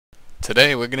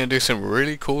Today we're gonna do some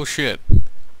really cool shit.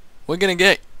 We're gonna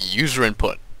get user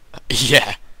input.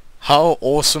 Yeah, how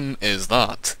awesome is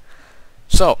that?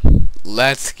 So,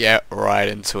 let's get right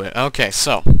into it. Okay,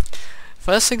 so,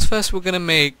 first things first, we're gonna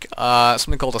make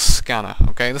something called a scanner.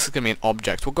 Okay, this is gonna be an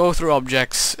object. We'll go through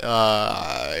objects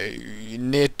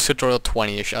near tutorial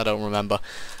 20ish, I don't remember.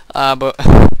 But go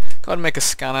ahead and make a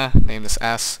scanner, name this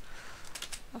S,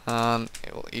 and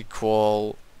it will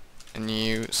equal a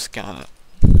new scanner.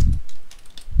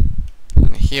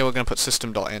 And here we're gonna put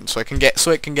system.in so it can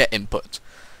get input.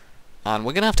 And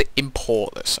we're gonna have to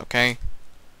import this, okay?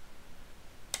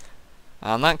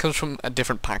 And that comes from a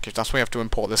different package. That's why we have to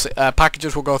import this.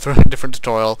 Packages we'll go through in a different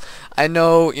tutorial. I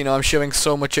know, I'm showing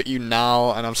so much at you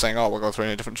now, and I'm saying, oh, we'll go through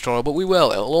in a different tutorial, but we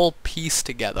will. It'll all piece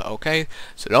together, okay?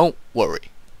 So don't worry.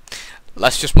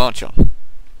 Let's just march on.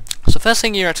 So first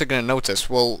thing you're actually going to notice,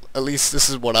 well, at least this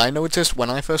is what I noticed when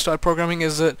I first started programming,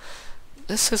 is that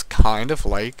this is kind of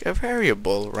like a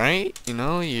variable, right?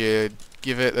 You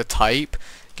give it a type,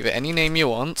 give it any name you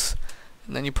want,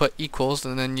 and then you put equals,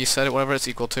 and then you set it whatever it's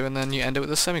equal to, and then you end it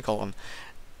with a semicolon.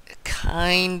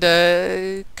 Kind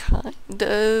of.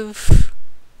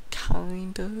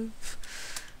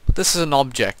 But this is an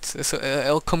object.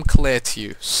 It'll come clear to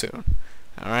you soon.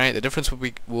 Alright, the difference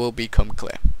will become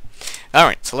clear.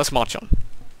 Alright, so let's march on.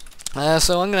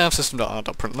 So I'm going to have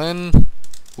system.out.println.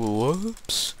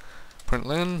 Whoops.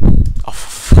 Println.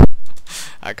 Oh,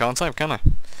 I can't type, can I?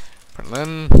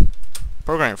 Println.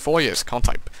 Programming 4 years, can't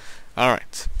type.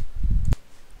 Alright.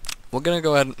 We're going to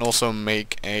go ahead and also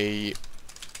make a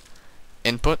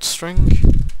input string.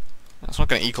 That's not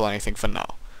going to equal anything for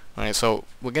now. Alright, so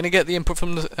we're going to get the input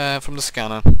from the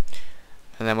scanner,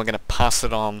 and then we're going to pass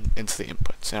it on into the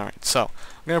inputs. Alright, so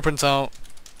I'm going to print out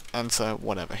enter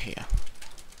whatever here.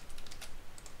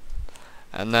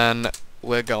 And then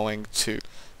we're going to...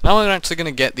 Now we're actually going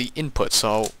to get the input,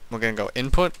 so we're going to go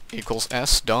input equals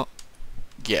s dot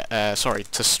get,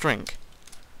 to string.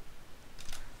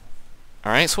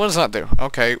 Alright, so what does that do?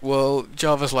 Okay, well,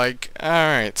 Java's like,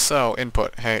 alright, so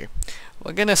input, hey,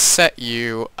 we're going to set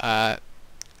you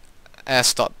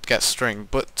s.getString,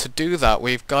 but to do that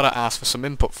we've got to ask for some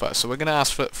input first. So we're going to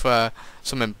ask for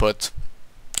some input,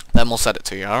 then we'll set it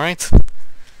to you, alright?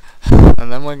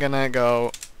 And then we're going to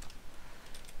go,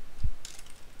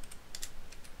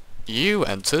 you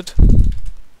entered,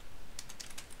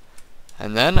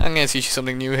 and then I'm going to teach you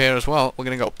something new here as well. We're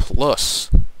going to go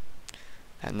plus,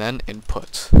 and then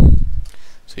input.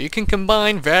 So you can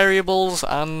combine variables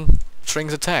and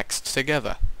strings of text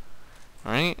together,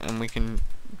 alright? And we can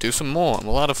do some more, and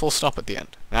we'll add a full stop at the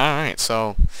end. Alright,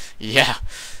 so yeah,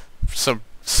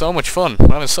 so much fun.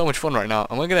 We're having so much fun right now,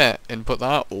 and we're gonna input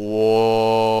that.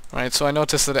 Whoa! Right, so I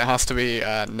noticed that it has to be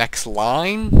next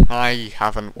line. I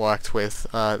haven't worked with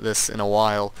this in a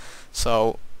while,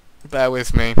 so bear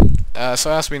with me.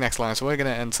 So it has to be next line. So we're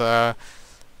gonna enter.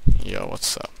 Yo,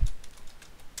 what's up?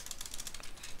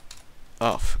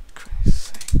 Oh, for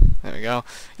Christ's sake! There we go.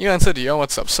 You entered. Yo,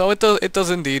 what's up? So it does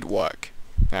indeed work.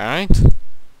 All right.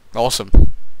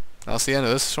 Awesome. That's the end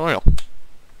of this tutorial.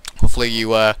 Hopefully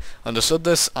you understood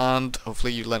this, and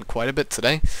hopefully you learned quite a bit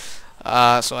today.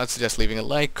 So I'd suggest leaving a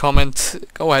like, comment,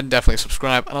 go ahead and definitely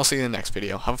subscribe, and I'll see you in the next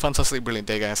video. Have a fantastically brilliant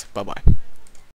day, guys. Bye bye.